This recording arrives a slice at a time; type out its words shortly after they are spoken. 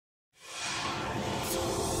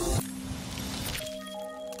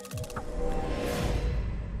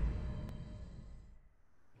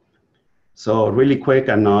So really quick,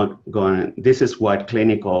 I'm not going, this is what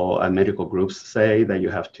clinical and medical groups say that you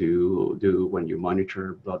have to do when you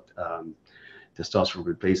monitor blood testosterone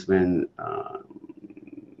replacement.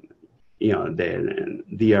 You know, the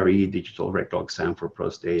DRE, digital rectal exam for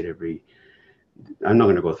prostate every, I'm not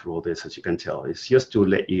gonna go through all this, as you can tell. It's just to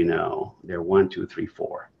let you know, they're 1, 2, 3,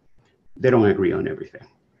 4. They don't agree on everything.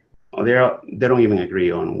 They don't even agree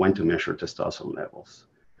on when to measure testosterone levels.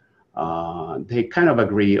 They kind of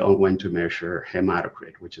agree on when to measure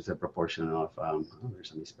hematocrit, which is a proportion of, oh,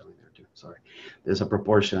 there's a misspelling there too, sorry. There's a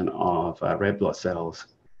proportion of red blood cells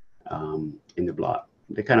in the blood.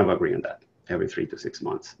 They kind of agree on that every 3 to 6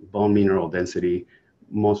 months. Bone mineral density,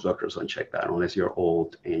 most doctors don't check that unless you're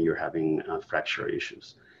old and you're having fracture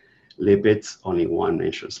issues. Lipids, only one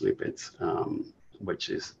mentions lipids, which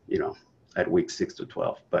is, you know, at week 6 to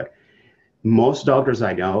 12. But most doctors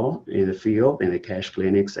I know in the field, in the cash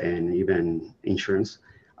clinics and even insurance,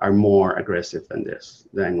 are more aggressive than this,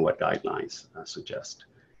 than what guidelines suggest.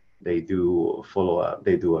 They do follow up,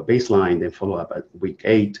 they do a baseline, then follow up at week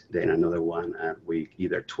 8, then another one at week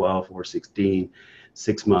either 12 or 16,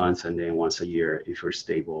 6 months, and then once a year if you're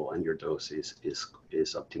stable and your dose is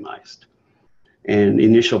optimized. And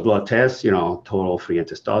initial blood tests, you know, total free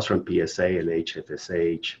testosterone, PSA, LH,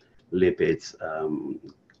 FSH, lipids,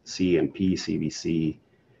 CMP, CBC,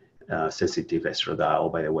 sensitive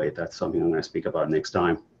estradiol. By the way, that's something I'm going to speak about next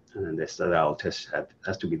time. And the estradiol test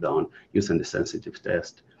has to be done using the sensitive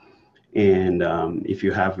test. And if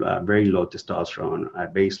you have very low testosterone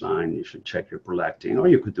at baseline, you should check your prolactin, or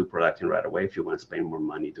you could do prolactin right away if you want to spend more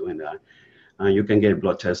money doing that. You can get a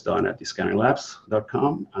blood test done at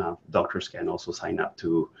discountinglabs.com. Doctors can also sign up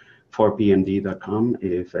to 4pmd.com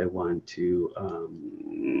if they want to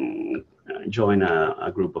join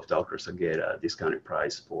a group of doctors and get a discounted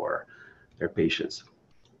price for their patients.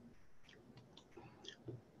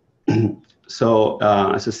 So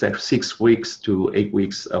as I said, 6 weeks to 8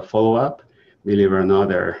 weeks of follow-up. Believe it or not,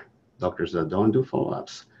 there are doctors that don't do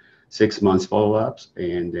follow-ups. 6 months follow-ups,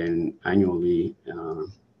 and then annually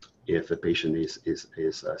if the patient is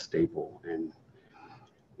stable.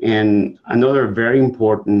 And another very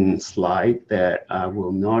important slide that I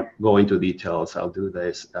will not go into details, I'll do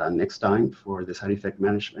this next time for the side effect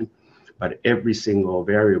management, but every single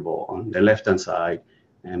variable on the left-hand side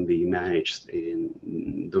and be managed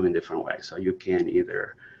in doing different ways. So you can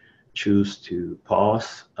either choose to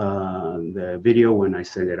pause the video when I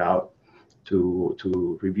send it out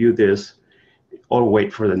to review this, or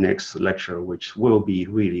wait for the next lecture, which will be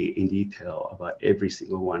really in detail about every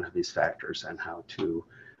single one of these factors and how to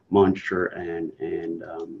monitor and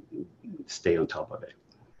stay on top of it.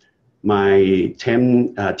 My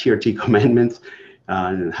 10 TRT commandments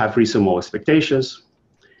have reasonable expectations.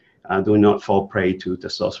 Do not fall prey to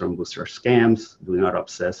testosterone booster scams. Do not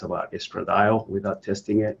obsess about estradiol without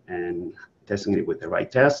testing it and testing it with the right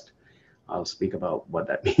test. I'll speak about what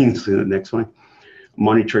that means in the next one.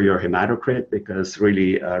 Monitor your hematocrit, because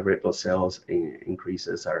really red blood cells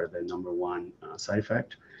increases are the #1 side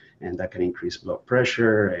effect, and that can increase blood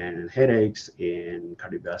pressure and headaches and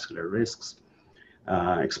cardiovascular risks.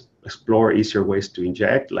 Explore easier ways to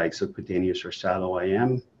inject, like subcutaneous or shallow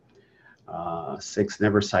IM. 6,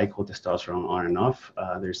 never cycle testosterone on and off.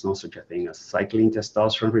 There's no such a thing as cycling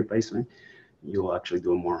testosterone replacement. You'll actually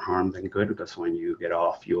do more harm than good, because when you get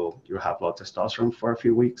off, you'll have low testosterone for a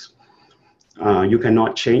few weeks. You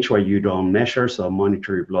cannot change what you don't measure, so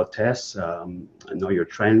monitor your blood tests. Know your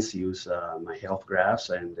trends. Use my health graphs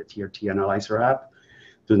and the TRT Analyzer app.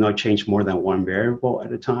 Do not change more than one variable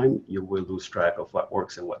at a time. You will lose track of what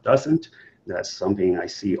works and what doesn't. That's something I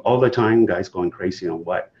see all the time, guys going crazy on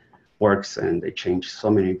what works, and they change so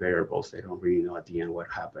many variables, they don't really know at the end what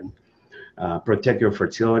happened. Protect your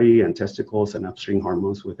fertility and testicles and upstream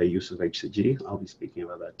hormones with the use of hssh. I'll be speaking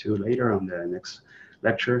about that too later on the next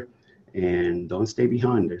lecture. And don't stay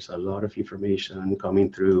behind. There's a lot of information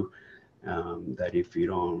coming through that if you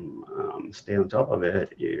don't stay on top of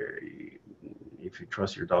it, if you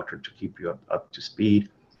trust your doctor to keep you up to speed,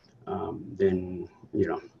 then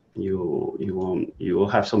you will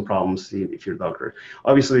have some problems if your doctor.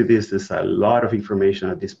 Obviously, this is a lot of information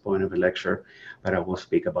at this point of the lecture, but I will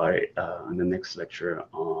speak about it in the next lecture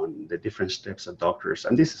on the different steps of doctors.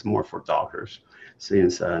 And this is more for doctors,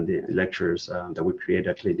 since the lectures that we create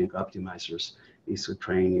at Clinic Optimizers is to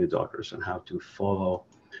train new doctors on how to follow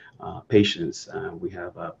patients. We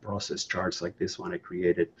have process charts like this one I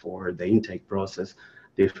created for the intake process,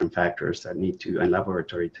 different factors that need to, and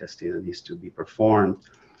laboratory testing that needs to be performed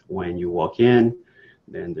when you walk in,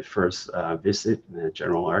 then the first visit, the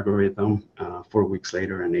general algorithm, 4 weeks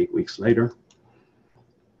later and 8 weeks later.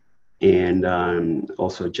 and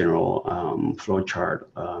also general flow chart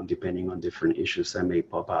depending on different issues that may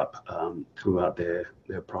pop up throughout the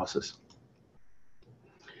process.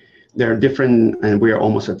 There are different, and we are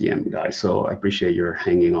almost at the end, guys, so I appreciate your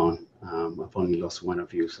hanging on. I've only lost one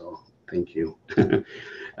of you, so thank you.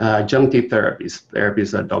 Adjunctive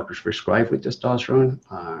therapies that doctors prescribe with testosterone,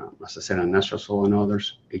 as I said, anastrozole and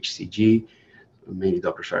others, HCG. Many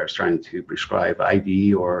doctors are trying to prescribe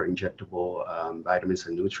IV or injectable vitamins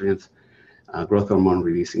and nutrients, growth hormone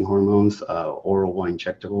releasing hormones, oral or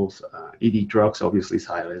injectables, ED drugs, obviously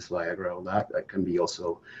Cialis, Viagra, all that can be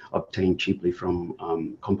also obtained cheaply from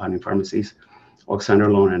compounding pharmacies.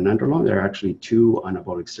 Oxandrolone and nandrolone, there are actually 2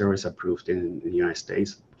 anabolic steroids approved in the United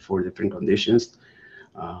States for different conditions.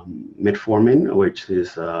 Metformin, which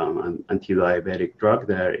is an anti-diabetic drug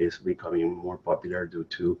that is becoming more popular due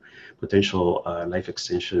to potential life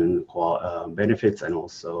extension benefits and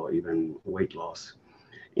also even weight loss,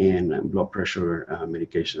 and blood pressure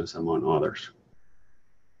medications, among others.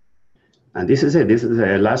 And this is it. This is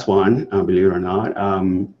the last one, believe it or not.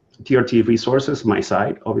 TRT resources, my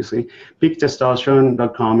site, obviously.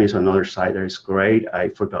 peaktestosterone.com is another site that is great. I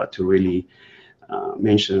forgot to really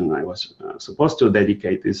mention, I was supposed to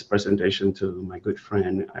dedicate this presentation to my good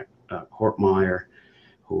friend, Kurt Meyer,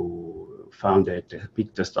 who founded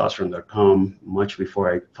peaktestosterone.com much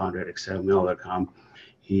before I founded ExcelMale.com.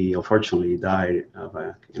 He unfortunately died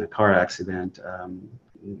in a car accident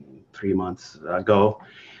 3 months ago.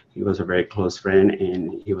 He was a very close friend,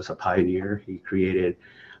 and he was a pioneer. He created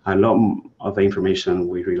a lot of the information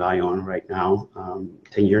we rely on right now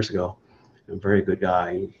 10 years ago. A very good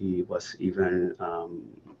guy. He was even,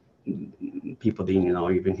 people didn't know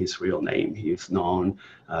even his real name. He's known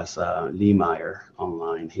as Lee Meyer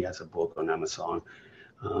online. He has a book on Amazon,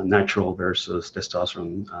 Natural versus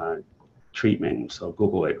Testosterone Treatment. So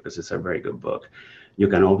Google it, because it's a very good book. You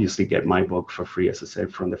can obviously get my book for free, as I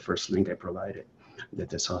said, from the first link I provided, The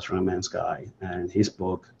Testosterone Man's Guide. And his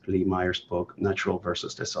book, Lee Meyer's book, Natural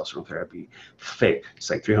versus Testosterone Therapy, thick. It's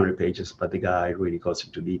like 300 pages, but the guy really goes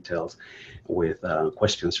into details with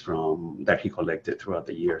questions from that he collected throughout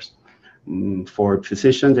the years. For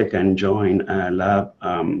physicians, they can join a lab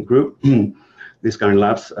group. These kind of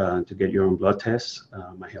labs to get your own blood tests,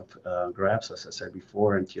 my health graphs, as I said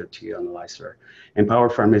before, and TRT analyzer. Empower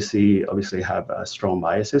Pharmacy obviously have strong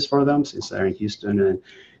biases for them, since they're in Houston,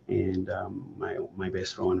 and my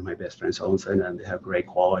best friend owns it, and they have great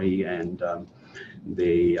quality, and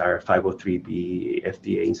they are a 503B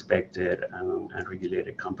FDA inspected and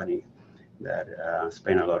regulated company that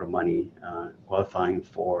spend a lot of money qualifying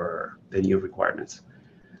for the new requirements.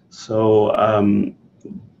 So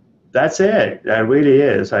that's it. That really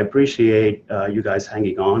is. I appreciate you guys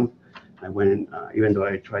hanging on. I went, even though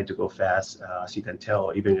I tried to go fast, as you can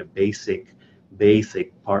tell, even a basic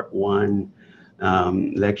part 1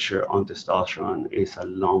 lecture on testosterone is a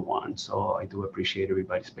long one. So I do appreciate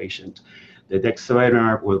everybody's patience. The next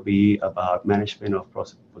webinar will be about management of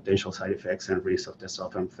potential side effects and risks of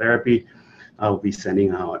testosterone therapy. I'll be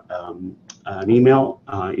sending out an email.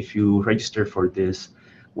 If you register for this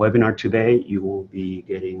webinar today, you will be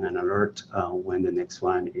getting an alert when the next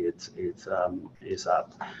one is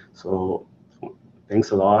up. So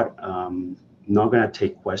thanks a lot. Not going to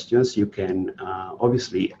take questions. You can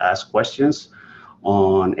obviously ask questions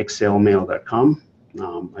on ExcelMale.com.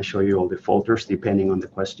 I show you all the folders depending on the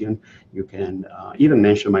question. You can even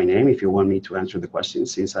mention my name if you want me to answer the question,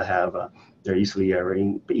 since I have they're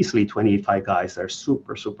easily 25 guys that are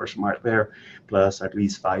super smart there, plus at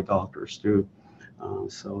least 5 doctors too.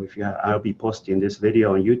 So if you have, I'll be posting this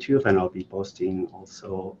video on YouTube, and I'll be posting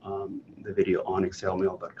also the video on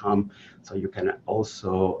ExcelMale.com. So you can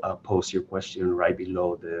also post your question right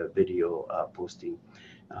below the video posting.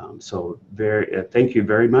 So thank you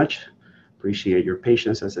very much. Appreciate your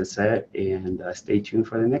patience, as I said, and stay tuned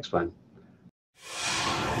for the next one.